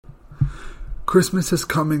Christmas has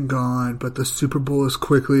come and gone, but the Super Bowl is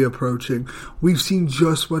quickly approaching. We've seen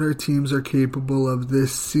just what our teams are capable of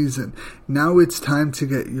this season. Now it's time to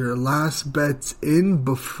get your last bets in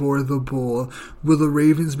before the bowl. Will the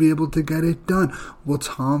Ravens be able to get it done? Will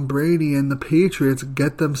Tom Brady and the Patriots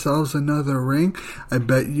get themselves another ring? I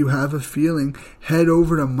bet you have a feeling. Head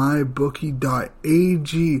over to mybookie.ag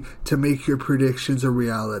to make your predictions a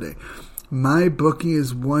reality. MyBookie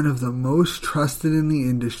is one of the most trusted in the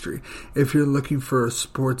industry. If you're looking for a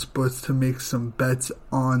sports book to make some bets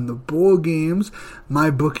on the bowl games,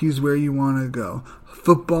 MyBookie is where you want to go.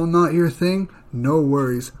 Football not your thing? No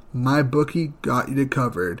worries. MyBookie got you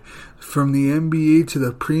covered. From the NBA to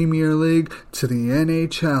the Premier League to the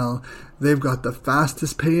NHL, they've got the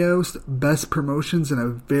fastest payouts, best promotions, and a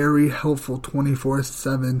very helpful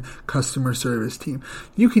 24/7 customer service team.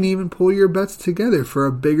 You can even pull your bets together for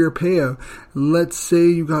a bigger payout. Let's say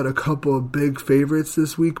you got a couple of big favorites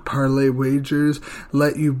this week. Parlay wagers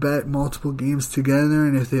let you bet multiple games together,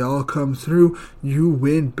 and if they all come through, you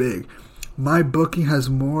win big. MyBookie has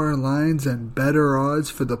more lines and better odds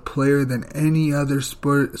for the player than any other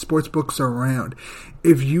sports books around.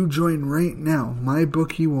 If you join right now,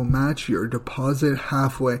 MyBookie will match your deposit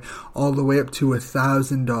halfway, all the way up to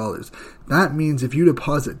 $1,000. That means if you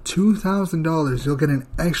deposit $2,000, you'll get an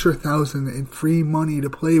extra $1,000 in free money to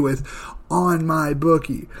play with on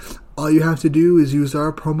MyBookie. All you have to do is use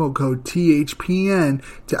our promo code THPN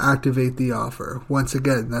to activate the offer. Once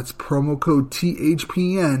again, that's promo code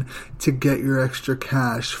THPN to get your extra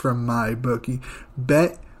cash from MyBookie.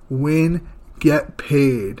 Bet, win, get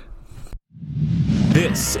paid.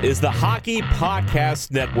 This is the Hockey Podcast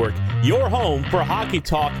Network, your home for hockey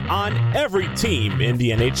talk on every team in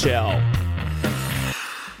the NHL.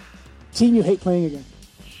 Team you hate playing against?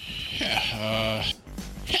 Yeah,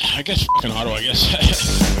 I guess fucking Ottawa, I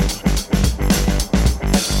guess.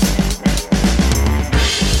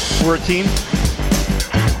 We're a team.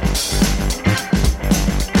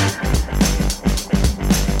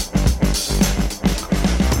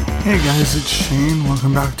 Hey guys, it's Shane.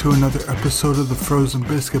 Welcome back to another episode of the Frozen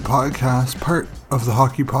Biscuit Podcast, part of the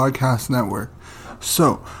Hockey Podcast Network.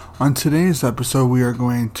 So, on today's episode, we are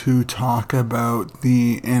going to talk about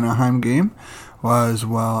the Anaheim game, as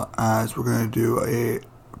well as we're going to do a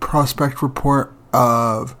prospect report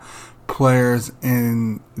of players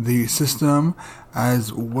in the system,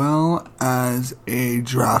 as well as a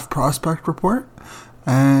draft prospect report.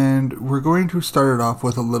 And we're going to start it off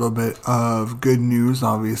with a little bit of good news,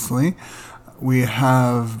 obviously. We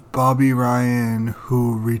have Bobby Ryan,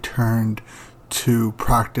 who returned to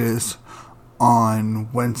practice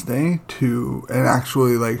on Wednesday and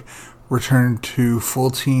actually returned to full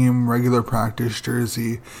team regular practice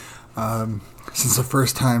jersey since the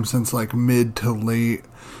first time since mid to late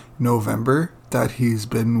November that he's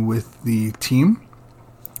been with the team.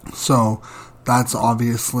 So that's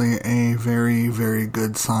obviously a very, very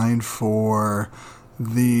good sign for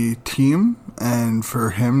the team and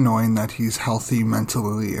for him, knowing that he's healthy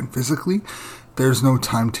mentally and physically. There's no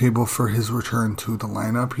timetable for his return to the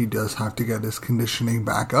lineup. He does have to get his conditioning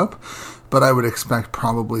back up, but I would expect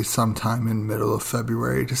probably sometime in middle of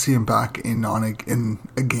February to see him back in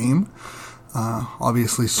a game.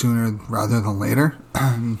 Obviously sooner rather than later.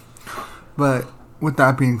 But with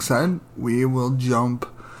that being said, we will jump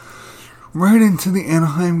right into the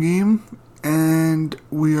Anaheim game, and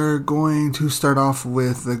we are going to start off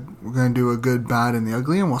with we're going to do a good, bad, and the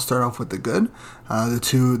ugly, and we'll start off with the good.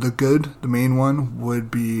 The main one would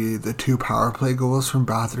be the 2 power play goals from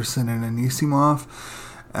Batherson and Anisimov.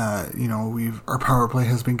 Our power play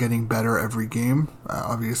has been getting better every game.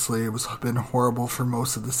 Obviously, it was been horrible for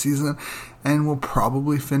most of the season, and we'll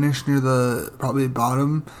probably finish near the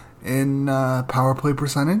bottom in power play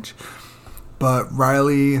percentage. But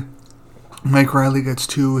Mike Riley gets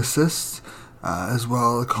 2 assists, as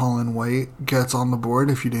well. Colin White gets on the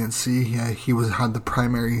board. If you didn't see, he had the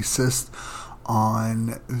primary assist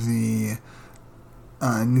on the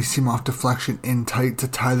Anisimov deflection in tight to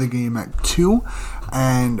tie the game at 2,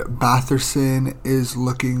 and Batherson is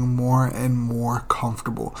looking more and more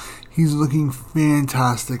comfortable. He's looking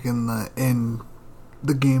fantastic in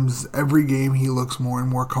the games. Every game he looks more and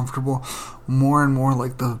more comfortable, more and more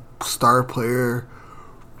like the star player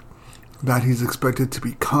that he's expected to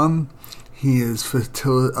become. He is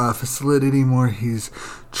facilitating more. He's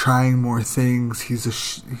trying more things.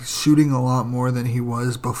 He's shooting a lot more than he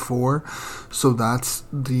was before. So that's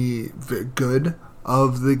the good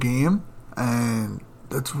of the game. And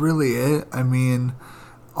that's really it. I mean,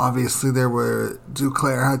 obviously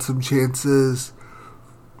Duclair had some chances.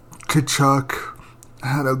 Tkachuk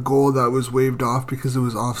had a goal that was waved off because it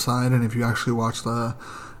was offside. And if you actually watch the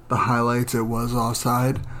the highlights, it was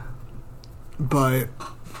offside. But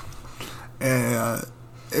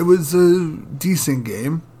it was a decent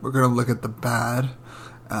game. We're going to look at the bad.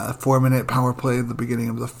 4-minute power play at the beginning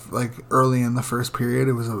of early in the first period.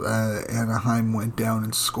 It was Anaheim went down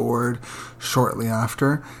and scored shortly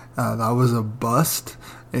after. That was a bust.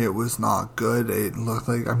 It was not good. It looked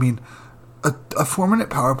like, a 4-minute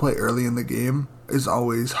power play early in the game is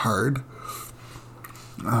always hard.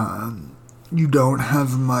 You don't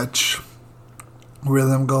have much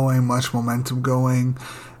rhythm going, much momentum going,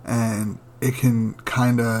 and it can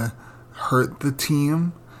kind of hurt the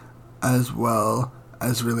team as well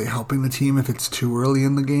as really helping the team if it's too early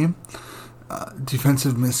in the game.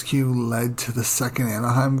 Defensive miscue led to the second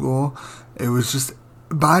Anaheim goal. It was just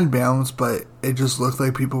bad bounce, but it just looked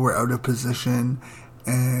like people were out of position,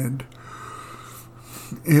 and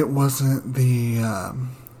it wasn't the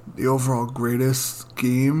overall greatest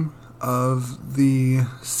game of the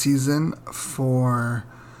season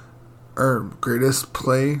greatest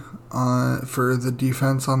play for the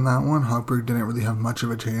defense on that one. Hogberg didn't really have much of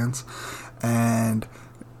a chance. And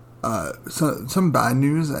some bad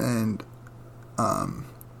news, and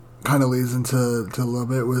kind of leads into a little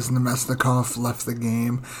bit, was Nemesnikov left the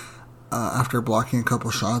game after blocking a couple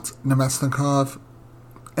shots. Nemesnikov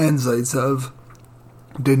and Zaitsev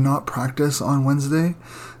did not practice on Wednesday.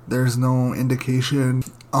 There's no indication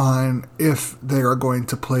on if they are going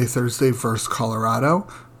to play Thursday versus Colorado,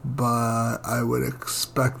 but I would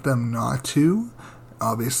expect them not to.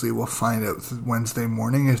 Obviously, we'll find out Wednesday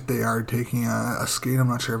morning if they are taking a skate. I'm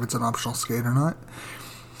not sure if it's an optional skate or not.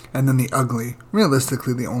 And then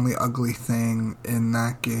realistically, the only ugly thing in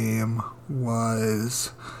that game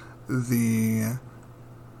was the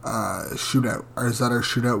shootout. Our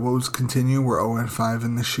shootout woes continue. We're 0-5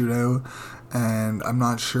 in the shootout, and I'm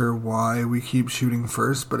not sure why we keep shooting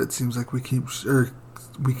first, but it seems like we keep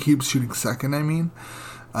shooting second.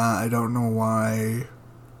 I don't know why.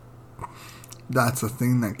 That's a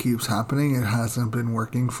thing that keeps happening. It hasn't been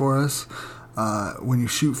working for us. When you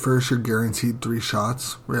shoot first, you're guaranteed 3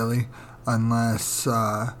 shots, really, unless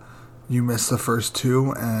you miss the first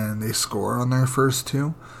 2 and they score on their first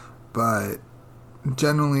 2. But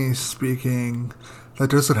generally speaking,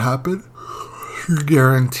 that doesn't happen. You're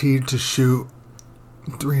guaranteed to shoot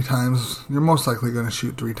 3 times. You're most likely going to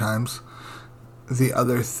shoot 3 times. The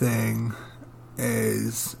other thing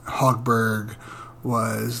is Hogberg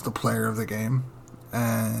was the player of the game,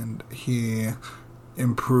 and he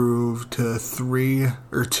improved to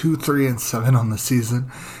 2, 3, and 7 on the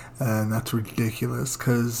season, and that's ridiculous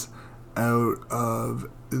because out of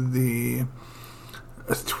the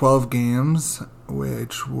 12 games,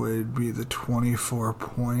 which would be the 24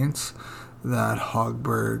 points that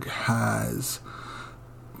Hogberg has,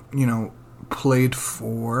 played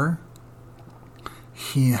for,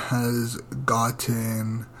 he has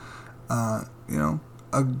gotten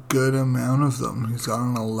a good amount of them. He's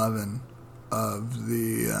gotten 11 of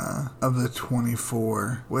the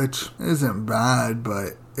 24, which isn't bad,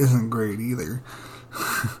 but isn't great either.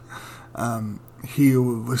 He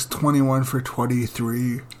was 21 for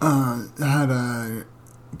 23, had a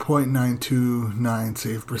 .929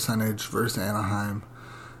 save percentage versus Anaheim.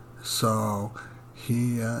 So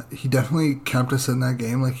he definitely kept us in that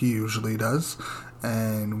game like he usually does,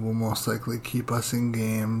 and will most likely keep us in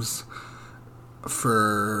games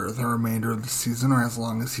for the remainder of the season, or as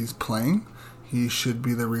long as he's playing. He should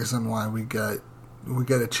be the reason why we get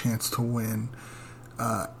a chance to win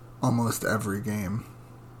almost every game.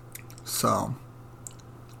 So,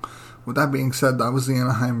 with that being said, that was the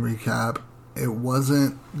Anaheim recap. It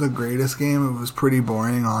wasn't the greatest game. It was pretty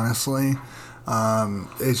boring, honestly.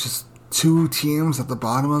 It's just 2 teams at the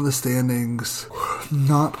bottom of the standings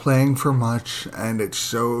not playing for much, and it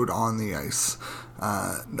showed on the ice.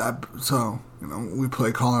 We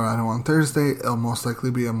play Colorado on Thursday. It'll most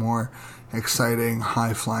likely be a more exciting,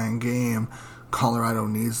 high-flying game. Colorado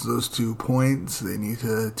needs those 2 points. They need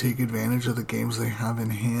to take advantage of the games they have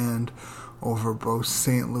in hand over both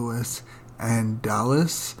St. Louis and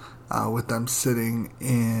Dallas, with them sitting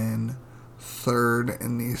in 3rd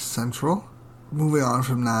in the Central. Moving on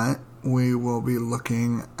from that, we will be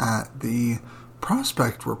looking at the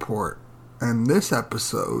prospect report. And this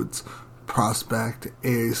episode's prospect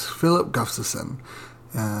is Filip Gustavsson.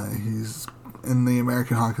 He's in the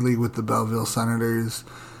American Hockey League with the Belleville Senators.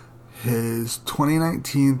 His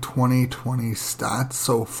 2019-2020 stats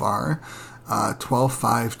so far,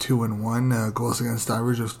 12-5-2-1, goals against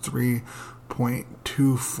average of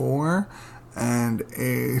 3.24, and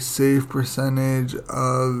a save percentage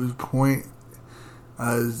of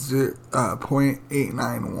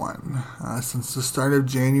 .891. Since the start of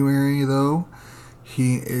January, though,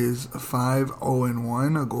 He is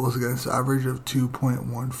 5-0-1, a goals against average of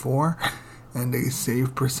 2.14, and a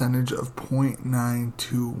save percentage of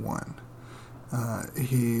 .921.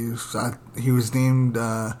 He was named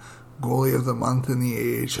goalie of the month in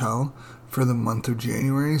the AHL for the month of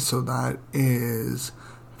January, so that is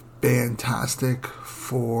fantastic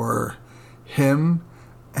for him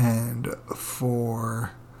and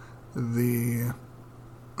for the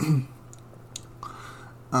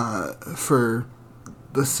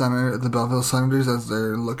the Belleville Senators as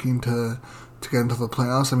they're looking to get into the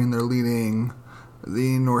playoffs. I mean, they're leading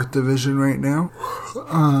the North Division right now,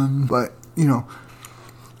 but you know,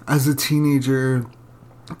 as a teenager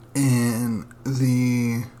in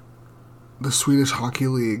the Swedish Hockey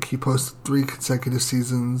League, he posted 3 consecutive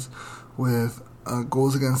seasons with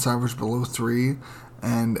goals against average below 3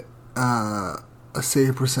 and a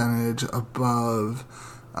save percentage above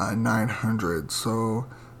 900. So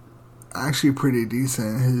actually pretty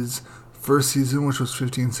decent. His first season, which was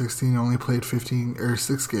 15-16, only played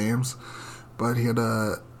 6 games, but he had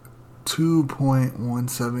a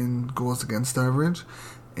 2.17 goals against average,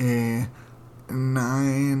 a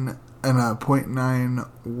 9 and a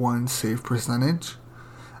 .91 save percentage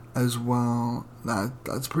as well.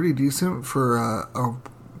 That's pretty decent for a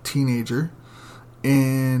teenager.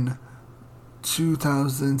 In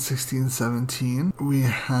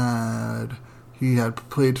 2016-17, he had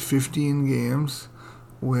played 15 games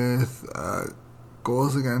with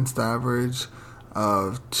goals against average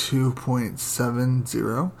of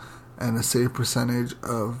 2.70 and a save percentage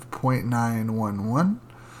of .911.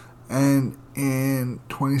 And in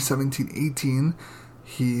 2017-18,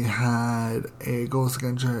 he had a goals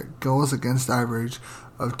against average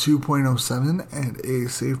of 2.07 and a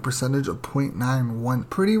save percentage of .91.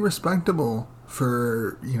 Pretty respectable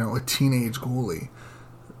for, a teenage goalie.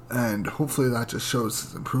 And hopefully that just shows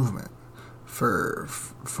his improvement for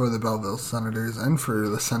the Belleville Senators and for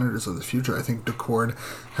the Senators of the future. I think Decord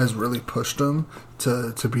has really pushed him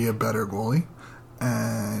to be a better goalie.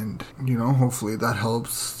 And, hopefully that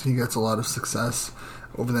helps. He gets a lot of success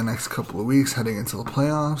over the next couple of weeks heading into the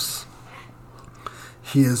playoffs.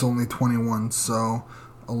 He is only 21, so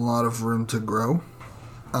a lot of room to grow.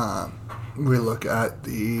 We look at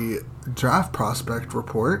the draft prospect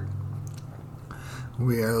report.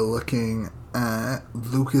 We are looking at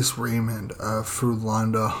Lucas Raymond of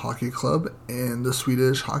Frölunda Hockey Club in the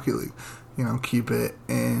Swedish Hockey League. Keep it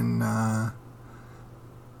in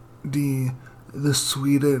the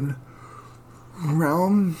Sweden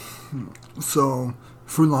realm. So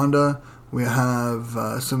Frölunda, we have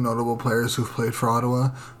some notable players who've played for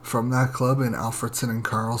Ottawa from that club in Alfredsson and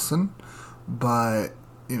Carlson. But,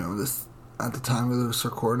 this at the time of this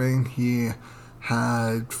recording, he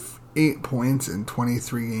had 8 points in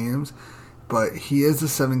 23 games. But he is a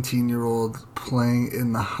 17-year-old playing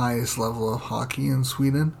in the highest level of hockey in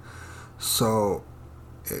Sweden. So,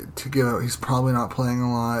 he's probably not playing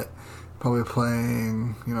a lot. Probably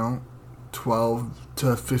playing, 12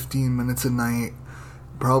 to 15 minutes a night.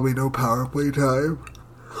 Probably no power play time.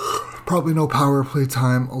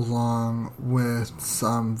 Along with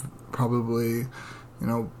some probably,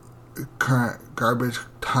 current garbage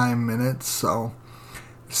time minutes. So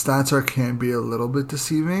stats can be a little bit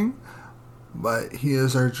deceiving, but he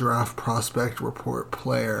is our draft prospect report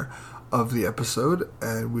player of the episode,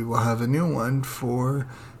 and we will have a new one for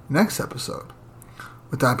next episode.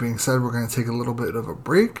 With that being said, we're going to take a little bit of a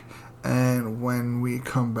break, and when we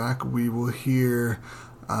come back, we will hear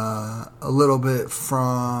a little bit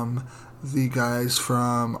from the guys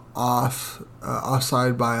from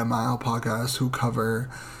Offside by a Mile podcast who cover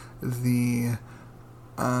the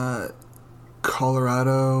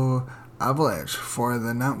Colorado Avalanche for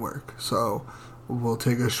the network. So we'll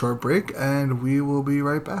take a short break, and we will be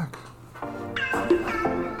right back.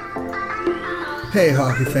 Hey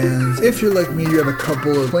hockey fans, if you're like me, you have a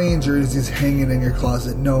couple of plain jerseys hanging in your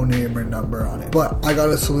closet, no name or number on it. But I got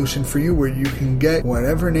a solution for you where you can get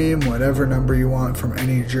whatever name, whatever number you want from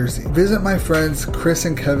any jersey. Visit my friends Chris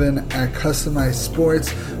and Kevin at Customized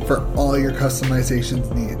Sports for all your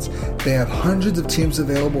customizations needs. They have hundreds of teams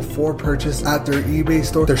available for purchase at their eBay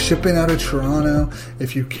store. They're shipping out of Toronto.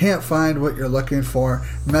 If you can't find what you're looking for,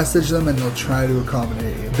 message them and they'll try to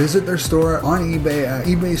accommodate you. Visit their store on eBay at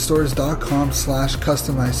ebaystores.com/customized,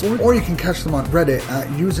 or you can catch them on Reddit at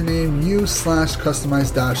username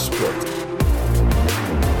u/customized-sports.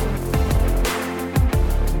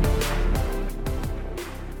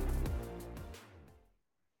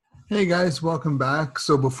 Hey guys, welcome back.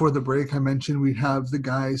 So before the break, I mentioned we have the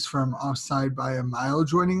guys from Offside by a Mile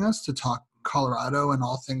joining us to talk Colorado and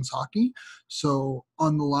all things hockey. So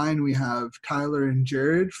on the line, we have Tyler and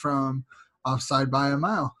Jared from Offside by a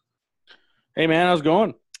mile. Hey, man, how's it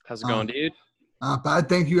going? How's it going, dude? Not bad.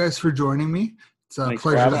 Thank you guys for joining me. It's a Thanks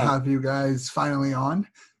for pleasure to having have you guys finally on.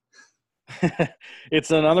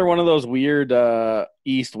 It's another one of those weird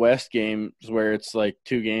East-West games where it's like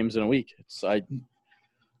 2 games in a week.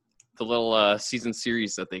 The little season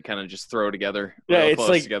series that they kind of just throw together. Yeah, real it's close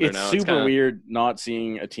like together it's now. super kinda, weird not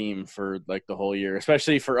seeing a team for like the whole year,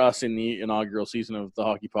 especially for us in the inaugural season of the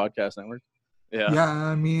Hockey Podcast Network. Yeah,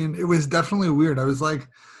 I mean, it was definitely weird. I was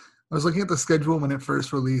looking at the schedule when it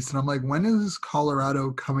first released, and I'm like, when is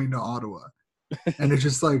Colorado coming to Ottawa? And it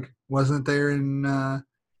just like wasn't there in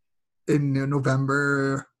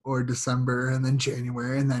November or December, and then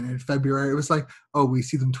January, and then in February. It was like, oh, we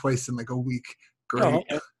see them twice in like a week. Great. Oh,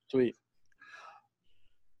 okay. Sweet.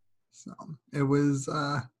 So it was,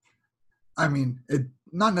 I mean, it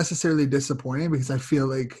not necessarily disappointing because I feel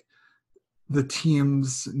like the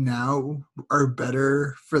teams now are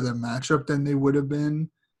better for the matchup than they would have been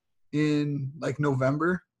in like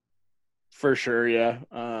November. For sure, yeah.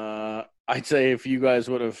 I'd say if you guys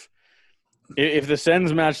would have – if the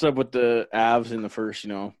Sens matched up with the Avs in the first,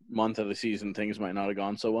 month of the season, things might not have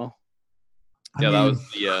gone so well. Yeah, that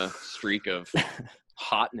was the streak of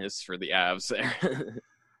hotness for the Avs there.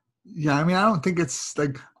 Yeah, I mean, I don't think it's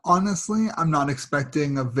like – honestly, I'm not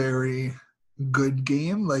expecting a very good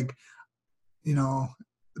game. Like,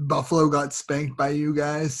 Buffalo got spanked by you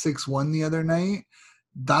guys 6-1 the other night.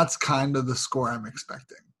 That's kind of the score I'm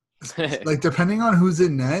expecting. Like, depending on who's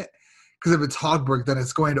in net, because if it's Hogberg, then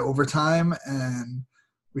it's going to overtime, and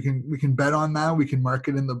we can bet on that. We can mark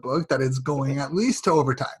it in the book that it's going at least to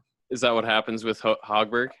overtime. Is that what happens with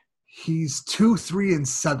Hogberg? He's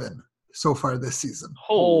 2-3-7 so far this season.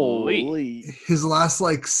 Holy. His last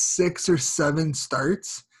like 6 or 7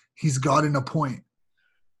 starts, he's gotten a point.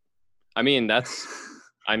 I mean, that's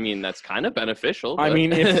kind of beneficial. I but-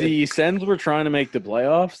 mean, if the Sens were trying to make the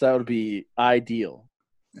playoffs, that would be ideal.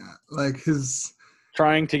 Yeah, like his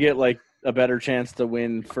Trying to get like a better chance to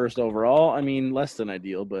win first overall, I mean, less than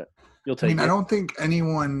ideal, but you'll take it. I don't think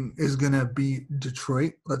anyone is gonna beat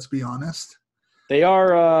Detroit. Let's be honest. They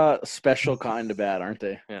are special kind of bad, aren't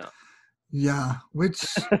they? Yeah. Yeah, which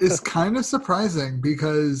is kind of surprising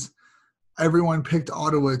because everyone picked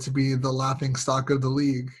Ottawa to be the laughing stock of the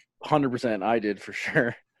league. 100%, I did for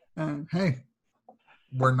sure. And hey,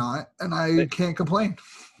 we're not, and I can't complain.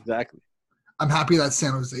 Exactly. I'm happy that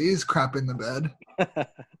San Jose is crap in the bed.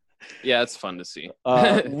 Yeah, it's fun to see.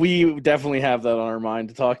 We definitely have that on our mind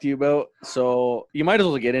to talk to you about. So you might as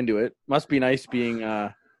well get into it. Must be nice being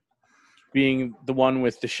the one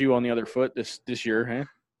with the shoe on the other foot this year, huh?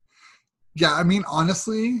 Yeah, I mean,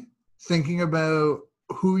 honestly, thinking about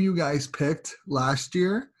who you guys picked last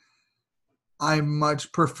year, I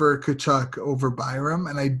much prefer Tkachuk over Byram,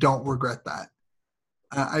 and I don't regret that.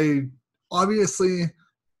 I obviously,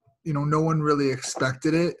 no one really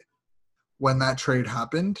expected it when that trade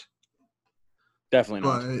happened. Definitely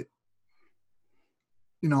not.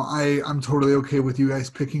 But, I'm totally okay with you guys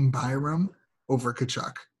picking Byram over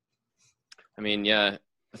Tkachuk. I mean, yeah,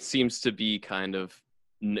 it seems to be kind of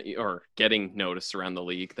or getting noticed around the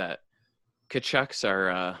league that Tkachuks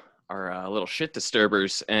are little shit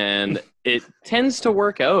disturbers, and it tends to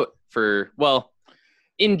work out for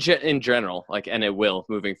in general, like, and it will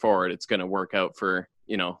moving forward. It's going to work out for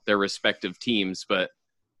their respective teams, but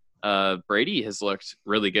Brady has looked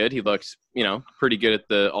really good. He looked pretty good at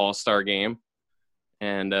the All-Star game,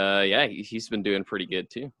 and he's been doing pretty good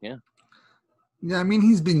too. Yeah. Yeah, I mean,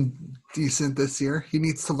 he's been decent this year. He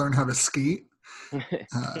needs to learn how to skate.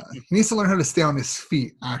 He needs to learn how to stay on his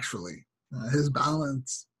feet, actually. His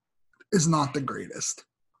balance is not the greatest.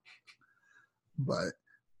 But,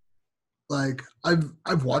 like,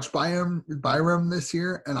 I've watched Byram this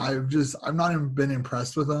year, and I've not even been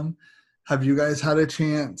impressed with him. Have you guys had a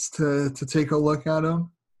chance to take a look at him?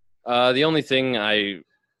 The only thing I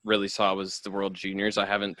really saw was the World Juniors. I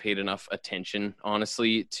haven't paid enough attention,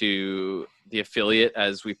 honestly, to the affiliate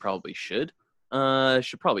as we probably should.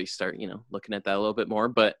 Should probably start, looking at that a little bit more.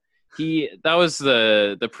 But that was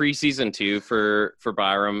the preseason too for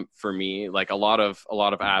Byram for me. Like a lot of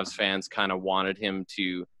Avs fans kind of wanted him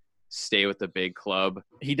to stay with the big club.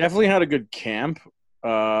 He definitely had a good camp,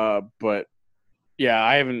 but yeah,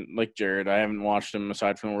 I haven't, like Jared, I haven't watched him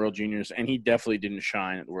aside from the World Juniors, and he definitely didn't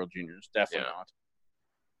shine at the World Juniors. Definitely not.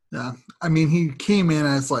 Yeah, I mean, he came in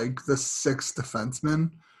as like the 6th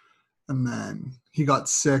defenseman, and then he got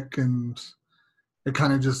sick, and it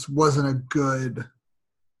kind of just wasn't a good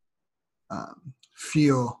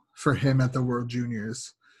feel for him at the World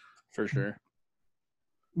Juniors. For sure.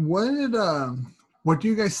 What do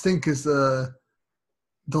you guys think is the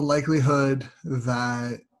likelihood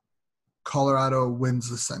that Colorado wins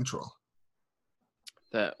the Central?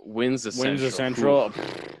 That wins the Wins the Central.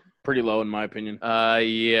 Central. Pretty low in my opinion.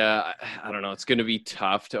 Yeah, I don't know. It's going to be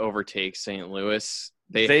tough to overtake St. Louis.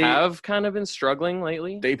 They have kind of been struggling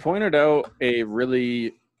lately. They pointed out a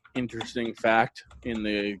really interesting fact in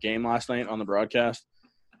the game last night on the broadcast.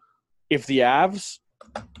 If the Avs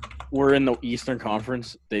were in the Eastern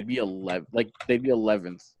Conference, they'd be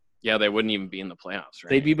 11th. Yeah, they wouldn't even be in the playoffs, right?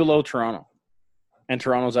 They'd be below Toronto. And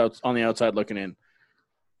Toronto's out on the outside looking in.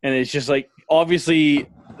 And it's just like, obviously,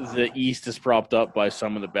 the East is propped up by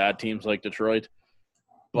some of the bad teams like Detroit.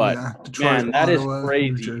 But, Detroit, man, that Ottawa, is New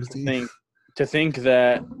crazy Jersey. to think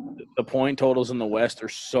that the point totals in the West are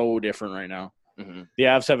so different right now. Mhm. The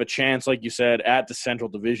Avs have a chance, like you said, at the Central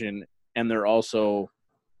Division, and they're also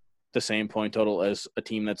the same point total as a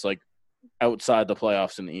team that's like outside the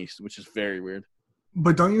playoffs in the East, which is very weird.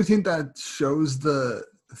 But don't you think that shows the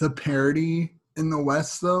parity in the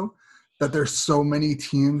West, though? That there's so many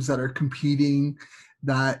teams that are competing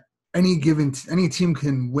that any team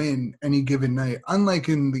can win any given night. Unlike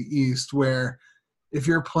in the East, where if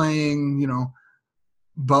you're playing,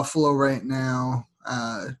 Buffalo right now,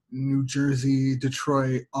 New Jersey,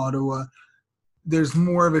 Detroit, Ottawa, there's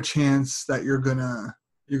more of a chance that you're gonna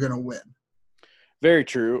win. Very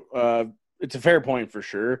true. It's a fair point for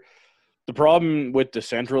sure. The problem with the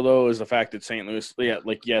Central, though, is the fact that St. Louis,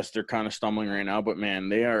 yes, they're kind of stumbling right now, but, man,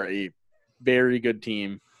 they are a very good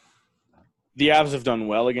team. The Avs have done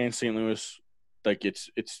well against St. Louis. Like, it's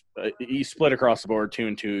you split across the board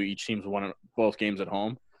 2-2. Each team's won both games at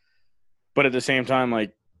home. But at the same time,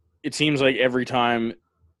 like, it seems like every time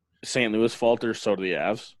St. Louis falters, so do the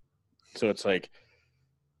Avs. So it's like,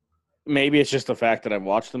 maybe it's just the fact that I've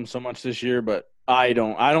watched them so much this year, but I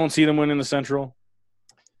don't see them winning the Central.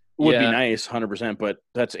 Would be nice, 100%, but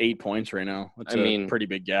that's 8 points right now. That's a pretty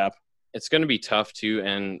big gap. It's going to be tough too,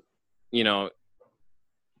 and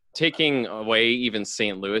taking away even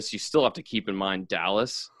St. Louis, you still have to keep in mind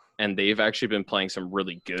Dallas, and they've actually been playing some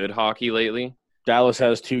really good hockey lately. Dallas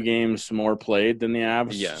has 2 games more played than the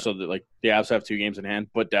Avs, so that the Avs have 2 games in hand,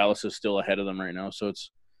 but Dallas is still ahead of them right now. So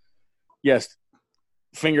it's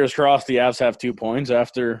fingers crossed the Avs have 2 points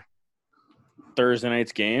after Thursday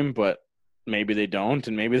night's game, but maybe they don't,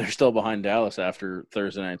 and maybe they're still behind Dallas after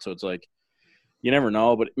Thursday night. So it's like, you never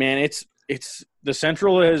know. But, man, it's the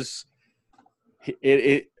Central is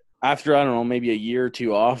it after, I don't know, maybe a year or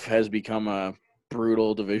 2 off, has become a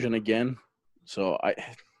brutal division again. So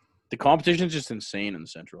the competition is just insane in the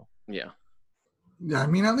Central. Yeah. Yeah, I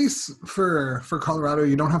mean, at least for Colorado,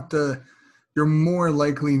 you don't have to – you're more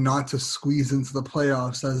likely not to squeeze into the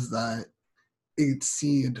playoffs as that 8th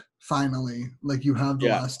seed finally, like you have the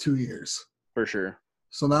last 2 years. For sure.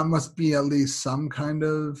 So that must be at least some kind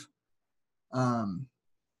of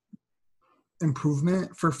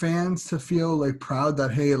improvement for fans to feel like proud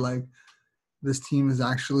that, hey, like this team is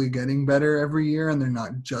actually getting better every year and they're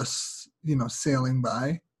not just, sailing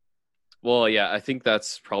by. Well, yeah, I think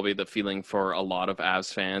that's probably the feeling for a lot of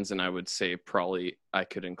Avs fans, and I would say probably I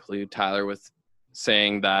could include Tyler with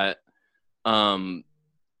saying that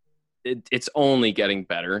it's only getting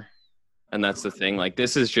better, and that's the thing. Like,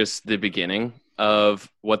 this is just the beginning of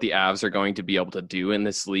what the Avs are going to be able to do in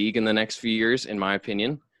this league in the next few years, in my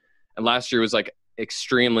opinion. And last year was like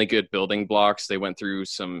extremely good building blocks. They went through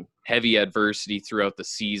some heavy adversity throughout the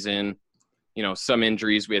season. Some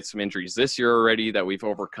injuries. We had some injuries this year already that we've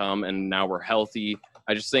overcome, and now we're healthy.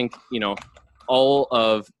 I just think, all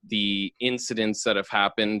of the incidents that have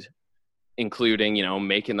happened, including,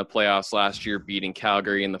 making the playoffs last year, beating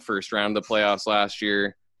Calgary in the first round of the playoffs last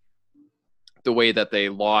year, the way that they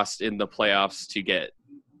lost in the playoffs to get,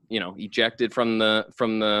 ejected from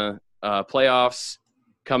the playoffs,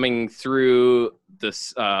 coming through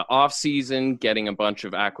this off season, getting a bunch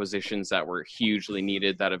of acquisitions that were hugely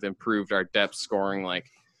needed that have improved our depth scoring, like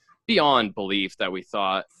beyond belief that we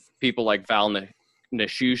thought. People like Val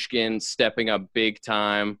Nichushkin stepping up big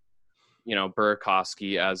time,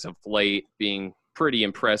 Burakovsky as of late being pretty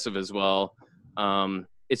impressive as well.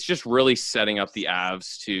 It's just really setting up the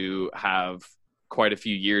Avs to have quite a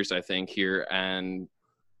few years, I think, here, and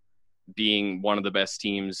being one of the best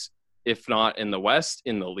teams, if not in the West,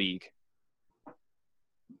 in the league.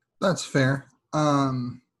 That's fair.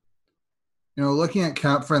 Looking at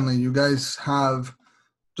cap friendly, you guys have,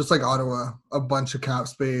 just like Ottawa, a bunch of cap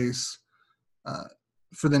space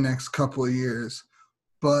for the next couple of years.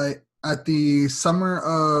 But at the summer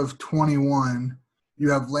of 21, you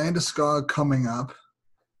have Landeskog coming up,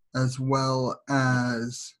 as well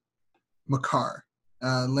as Makar.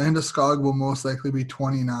 Landeskog will most likely be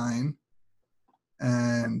 29,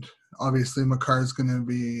 and obviously Makar is going to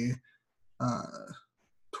be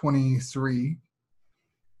 23.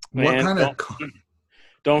 And What kind of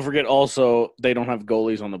don't forget also they don't have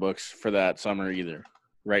goalies on the books for that summer either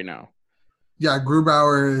right now. Yeah,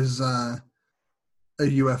 Grubauer is a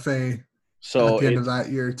UFA So at the end of that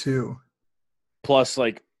year too. Plus,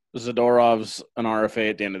 like, Zadorov's an RFA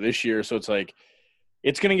at the end of this year, so it's like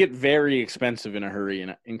it's going to get very expensive in a hurry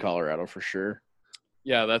in Colorado for sure.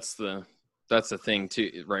 Yeah, that's the thing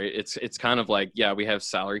too, right? It's kind of like, yeah, we have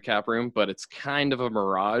salary cap room, but it's kind of a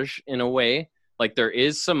mirage in a way. Like, there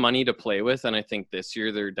is some money to play with, and I think this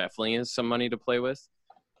year there definitely is some money to play with.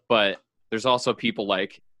 But there's also people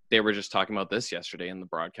like, they were just talking about this yesterday in the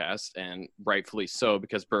broadcast, and rightfully so,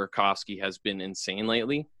 because Burakovsky has been insane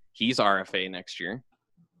lately. He's RFA next year.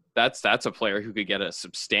 That's a player who could get a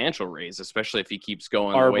substantial raise, especially if he keeps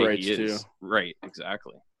going the way he is. Too. Right,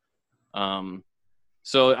 exactly.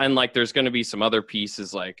 So, and like, there's going to be some other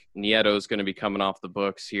pieces, like Nieto's going to be coming off the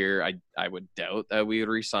books here. I would doubt that we would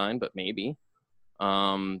re-sign, but maybe.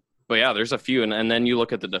 But yeah, there's a few, and then you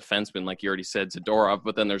look at the defensemen, like you already said, Zadorov,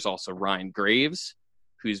 but then there's also Ryan Graves,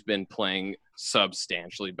 who's been playing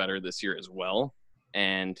substantially better this year as well,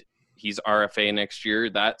 and he's RFA next year.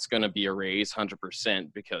 That's going to be a raise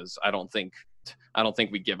 100%, because I don't think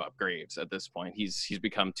we give up Graves at this point. He's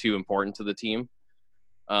become too important to the team.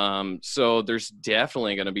 So there's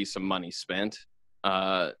definitely going to be some money spent,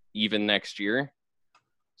 even next year.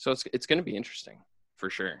 So it's going to be interesting for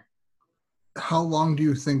sure. How long do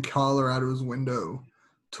you think Colorado's window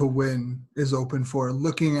to win is open for,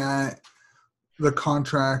 looking at the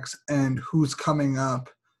contracts and who's coming up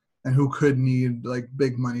and who could need like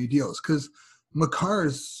big money deals? Because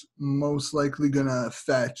Makar's most likely going to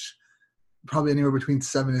fetch probably anywhere between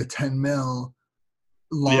 7 to 10 mil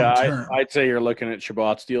long term. I'd say you're looking at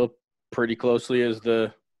Chabot's deal pretty closely as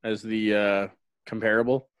the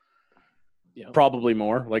comparable. Yeah, probably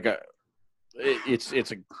more. Like it's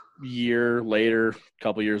a year later,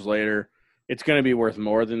 couple years later, it's going to be worth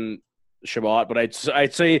more than Chabot. But I'd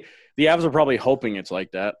say the Avs are probably hoping it's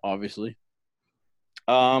like that. Obviously.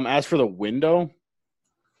 As for the window's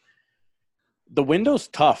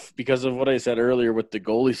tough because of what I said earlier with the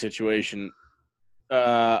goalie situation.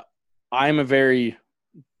 I'm a very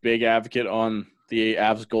big advocate on the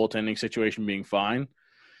Avs goaltending situation being fine.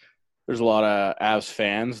 There's a lot of Avs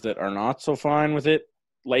fans that are not so fine with it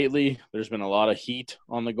lately. There's been a lot of heat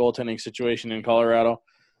on the goaltending situation in Colorado.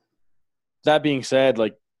 That being said,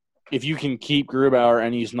 like, if you can keep Grubauer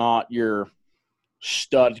and he's not your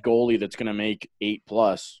stud goalie that's going to make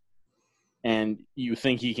 8+, and you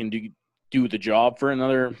think he can do the job for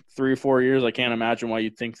another 3 or 4 years, I can't imagine why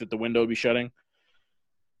you'd think that the window would be shutting.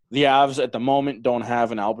 The Avs at the moment don't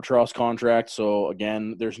have an albatross contract, so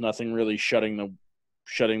again, there's nothing really shutting the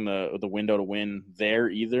window to win there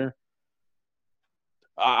either.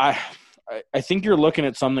 I think you're looking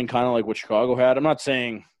at something kind of like what Chicago had. I'm not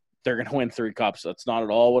saying they're going to win 3 cups. That's not at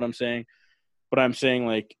all what I'm saying. But I'm saying,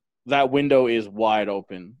 like, that window is wide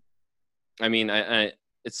open. I mean,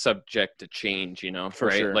 it's subject to change, For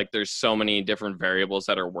right? sure. Like, there's so many different variables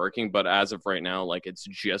that are working, but as of right now, like, it's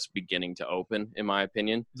just beginning to open, in my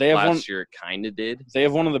opinion. Last year, it kind of did. They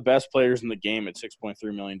have one of the best players in the game at $6.3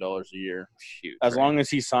 million a year. Huge, as long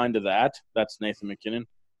as he's signed to that, that's Nathan MacKinnon.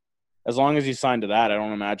 As long as he's signed to that, I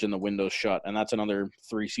don't imagine the window's shut, and that's another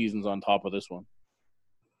 3 seasons on top of this one.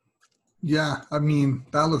 Yeah, I mean,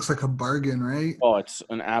 that looks like a bargain, right? Oh, it's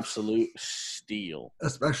an absolute steal.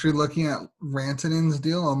 Especially looking at Rantanen's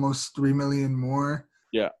deal, almost $3 million more.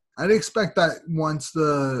 Yeah. I'd expect that once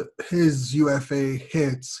his UFA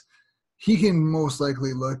hits, he can most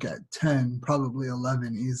likely look at 10, probably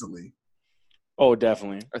 11 easily. Oh,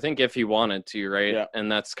 definitely. I think if he wanted to, right? Yeah.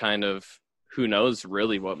 And that's kind of, who knows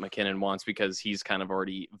really what MacKinnon wants, because he's kind of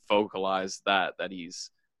already vocalized that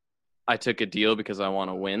I took a deal because I want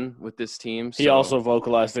to win with this team. He also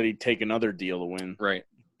vocalized that he'd take another deal to win. Right.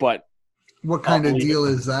 But what kind of deal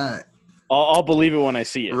is that? I'll believe it when I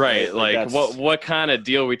see it. Right. Like what kind of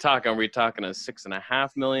deal are we talking? Are we talking a $6.5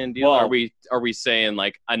 million deal? Well, are we saying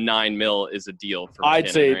like a $9 million is a deal for I'd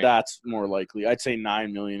MacKinnon, say right? That's more likely. I'd say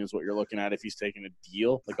 $9 million is what you're looking at if he's taking a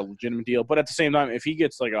deal, like a legitimate deal. But at the same time, if he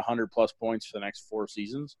gets like 100+ points for the next 4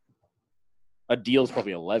 seasons, a deal is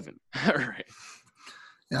probably 11. Right.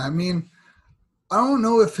 Yeah, I mean, I don't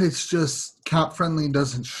know if it's just Cap Friendly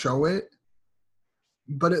doesn't show it,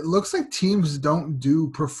 but it looks like teams don't do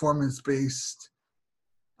performance-based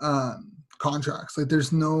contracts. Like,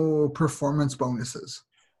 there's no performance bonuses.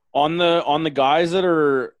 On the guys that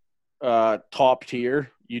are top tier,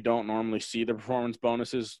 you don't normally see the performance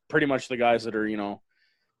bonuses. Pretty much the guys that are,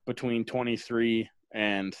 between 23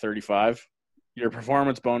 and 35. Your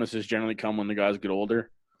performance bonuses generally come when the guys get older.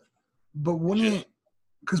 But wouldn't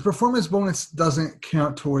because performance bonus doesn't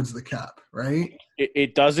count towards the cap, right?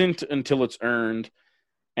 It doesn't until it's earned,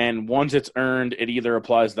 and once it's earned, it either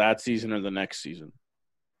applies that season or the next season.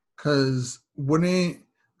 Because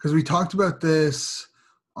we talked about this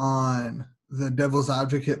on the Devil's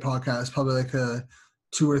Advocate podcast, probably like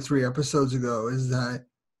 2 or 3 episodes ago, is that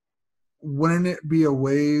wouldn't it be a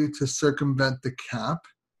way to circumvent the cap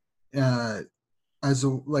as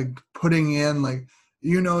putting in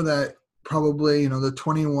that probably the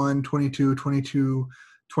 21, 22, 22,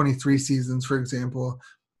 23 seasons, for example,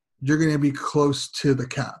 you're going to be close to the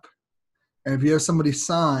cap. And if you have somebody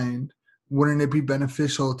signed, wouldn't it be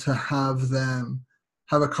beneficial to have them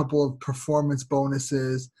have a couple of performance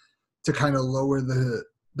bonuses to kind of lower the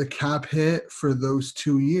cap hit for those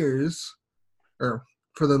 2 years or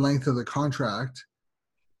for the length of the contract?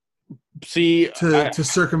 See, to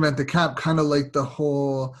circumvent the cap, kind of like the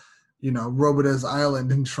whole, Robidas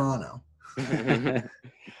Island in Toronto.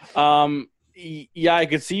 Yeah, I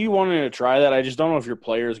could see you wanting to try that. I just don't know if your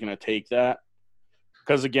player is going to take that.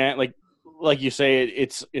 Because again, like you say,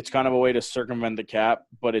 it's kind of a way to circumvent the cap,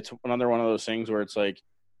 but it's another one of those things where it's like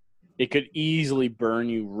it could easily burn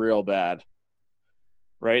you real bad,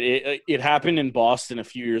 right? It happened in Boston a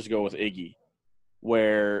few years ago with Iggy,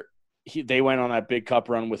 where they went on that big cup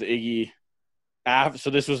run with Iggy. So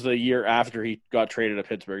this was the year after he got traded to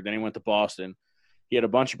Pittsburgh. Then he went to Boston. He had a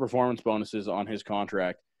bunch of performance bonuses on his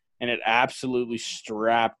contract, and it absolutely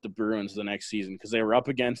strapped the Bruins the next season because they were up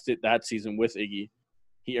against it that season with Iggy.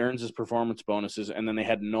 He earns his performance bonuses, and then they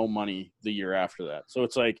had no money the year after that. So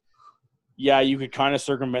it's like, yeah, you could kind of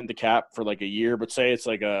circumvent the cap for like a year, but say it's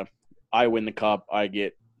like I win the cup, I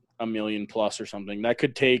get $1 million plus or something. That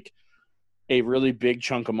could take a really big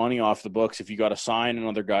chunk of money off the books if you got to sign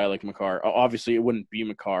another guy like Makar. Obviously, it wouldn't be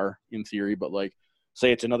Makar in theory, but like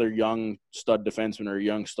say it's another young stud defenseman or a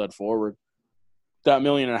young stud forward. That $1.5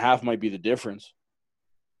 million might be the difference.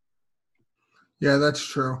 Yeah, that's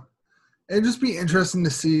true. It'd just be interesting to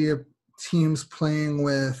see teams playing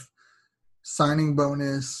with signing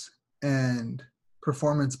bonus and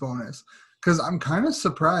performance bonus. Because I'm kind of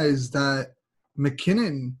surprised that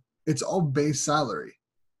McKinnon, it's all base salary.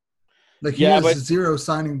 Like he has 0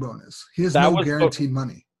 signing bonus. He has no guaranteed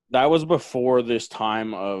money. That was before this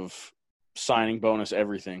time of signing bonus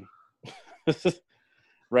everything.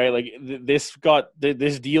 Right? Like this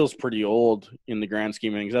deal's pretty old in the grand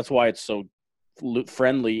scheme of things. That's why it's so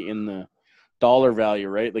friendly in the dollar value,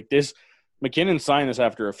 right? Like this, McKinnon signed this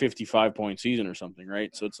after a 55-point season or something,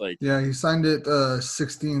 right? So it's like he signed it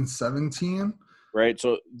 16-17, right?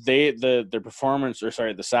 So the performance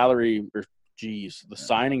the salary the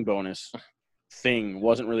signing bonus thing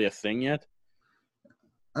wasn't really a thing yet.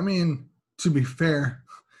 I mean, to be fair,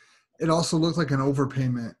 it also looked like an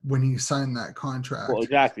overpayment when he signed that contract. Well,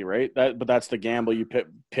 exactly, right? But that's the gamble you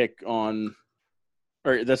pick on,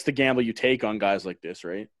 or that's the gamble you take on guys like this,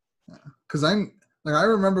 right? Because I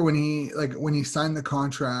remember when he signed the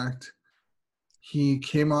contract, he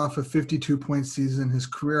came off a 52-point season. His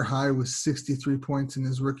career high was 63 points in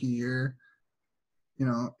his rookie year.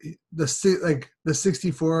 The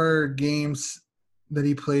 64 games that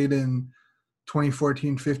he played in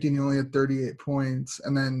 2014-15, he only had 38 points,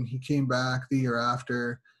 and then he came back the year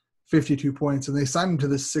after, 52 points, and they signed him to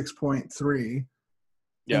the 6.3.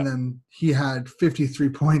 Yeah. And then he had 53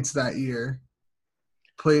 points that year.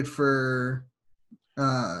 Played for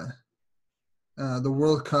the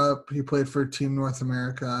World Cup. He played for Team North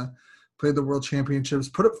America. Played the World Championships.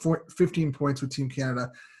 Put up 15 points with Team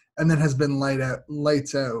Canada. And then has been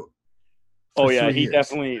lights out. Oh yeah, he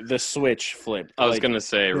definitely the switch flipped. I was gonna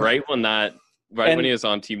say right when he was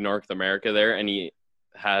on Team North America there, and he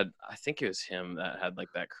had, I think it was him that had like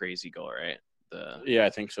that crazy goal, right? Yeah, I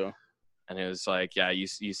think so. And it was like, yeah, you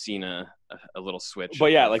seen a little switch.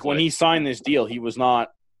 But yeah, like when he signed this deal, he was not.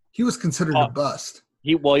 He was considered a bust.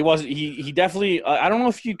 He wasn't. He definitely. I don't know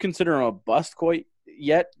if you'd consider him a bust quite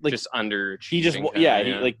yet. Like just under. He just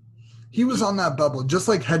He was on that bubble, just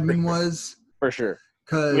like Hedman was. For sure.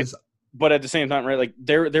 But at the same time, right, like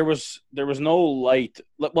there was no light.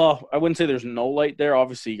 Well, I wouldn't say there's no light there.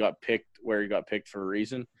 Obviously, he got picked where he got picked for a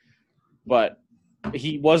reason. But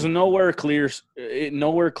he was nowhere close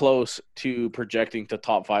to projecting to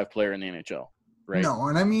top 5 player in the NHL, right? No,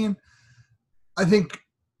 and I mean, I think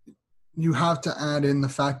you have to add in the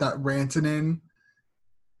fact that Rantanen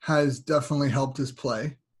has definitely helped his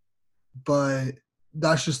play. But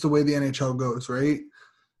that's just the way the NHL goes, right?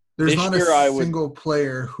 There's not a single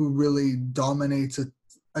player who really dominates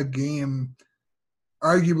a game,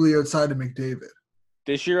 arguably outside of McDavid.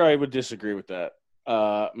 This year, I would disagree with that.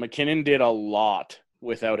 McKinnon did a lot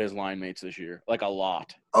without his line mates this year, like a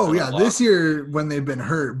lot. Oh yeah, this year when they've been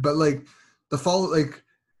hurt, but like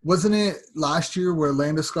wasn't it last year where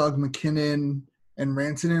Landeskog, McKinnon, and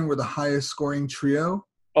Rantanen were the highest scoring trio?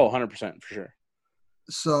 Oh, 100% for sure.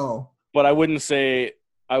 So, but I wouldn't say.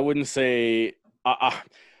 I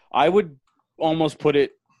would almost put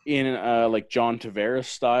it in like John Tavares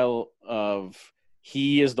style of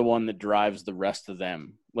he is the one that drives the rest of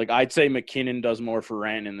them. Like I'd say McKinnon does more for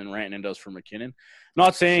Rantanen than Rantanen does for McKinnon.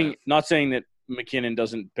 Not saying that McKinnon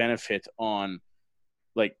doesn't benefit on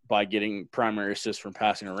like by getting primary assists from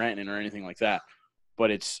passing to Rantanen or anything like that.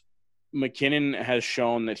 But it's McKinnon has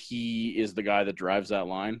shown that he is the guy that drives that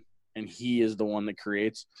line and he is the one that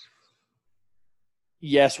creates.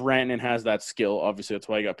 Yes, Rantanen has that skill. Obviously, that's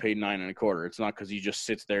why he got paid $9.25. It's not because he just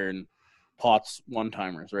sits there and pots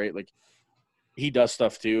one-timers, right? Like, he does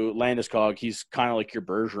stuff too. Landeskog, he's kind of like your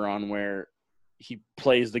Bergeron where he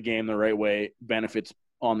plays the game the right way, benefits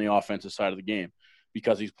on the offensive side of the game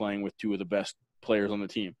because he's playing with two of the best players on the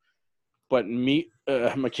team. But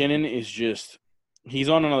McKinnon is just – he's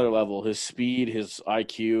on another level. His speed, his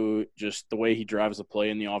IQ, just the way he drives the play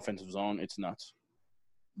in the offensive zone, it's nuts.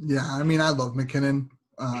 Yeah, I mean, I love McKinnon.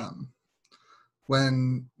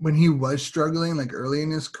 When he was struggling, like early in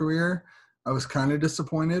his career, I was kind of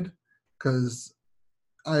disappointed because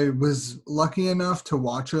I was lucky enough to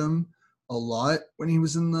watch him a lot when he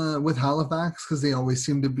was with Halifax because they always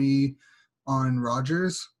seemed to be on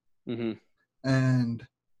Rogers. Mm-hmm. And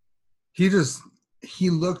he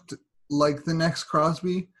looked like the next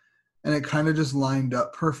Crosby, and it kind of just lined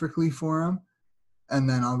up perfectly for him. And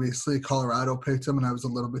then obviously Colorado picked him, and I was a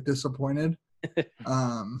little bit disappointed.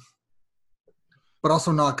 But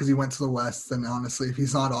also not because he went to the West. And honestly, if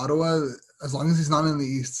he's not Ottawa, as long as he's not in the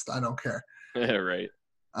East, I don't care. Right.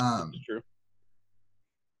 That's true.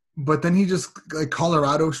 But then he just like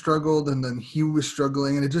Colorado struggled, and then he was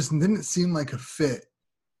struggling, and it just didn't seem like a fit.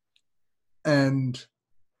 And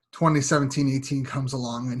 2017-18 comes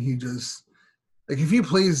along, and he just like if he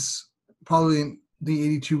plays probably the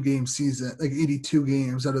 82 game season, like 82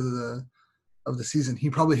 games out of the season,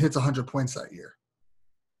 he probably hits 100 points that year.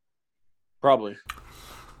 Probably.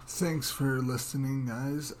 Thanks for listening,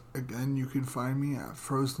 guys. Again, you can find me at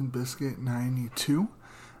Frozen Biscuit 92.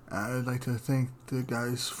 I'd like to thank the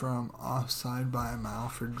guys from Offside by a Mile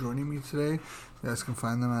for joining me today. You guys can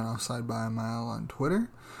find them at Offside by a Mile on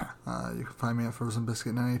Twitter. You can find me at Frozen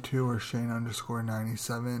Biscuit 92 or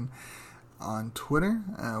Shane_97 on Twitter.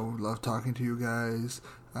 I would love talking to you guys.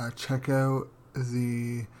 Check out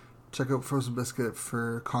Frozen Biscuit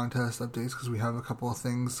for contest updates because we have a couple of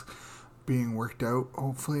things being worked out.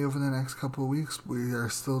 Hopefully over the next couple of weeks. We are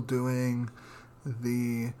still doing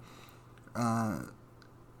the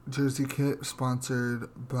jersey kit sponsored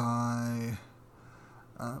by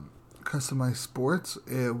Customized Sports.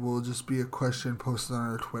 It will just be a question posted on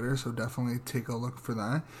our Twitter, so definitely take a look for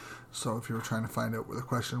that. So if you were trying to find out what the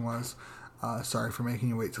question was, sorry for making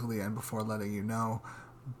you wait till the end before letting you know,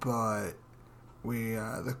 but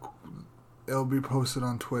it'll be posted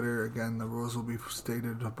on Twitter. Again, the rules will be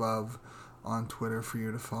stated above on Twitter for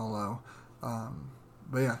you to follow.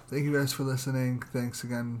 But yeah, thank you guys for listening. Thanks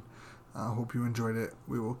again. Hope you enjoyed it.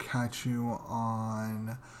 We will catch you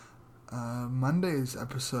on Monday's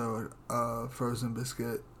episode of Frozen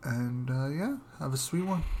Biscuit. And yeah, have a sweet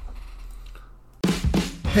one.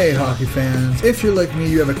 Hey hockey fans, if you're like me,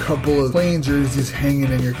 you have a couple of plain jerseys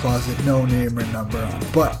hanging in your closet, no name or number on it.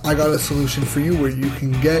 But I got a solution for you where you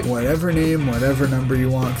can get whatever name, whatever number you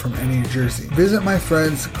want from any jersey. Visit my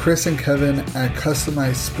friends Chris and Kevin at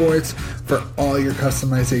Customized Sports for all your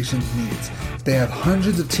customization needs. They have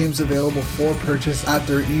hundreds of teams available for purchase at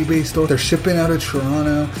their eBay store. They're shipping out of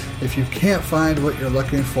Toronto. If you can't find what you're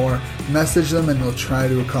looking for, message them and they'll try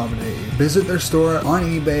to accommodate you. Visit their store on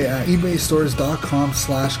eBay at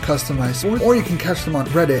ebaystores.com/customized sports, or you can catch them on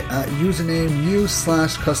Reddit at username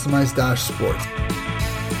u/customized-sports.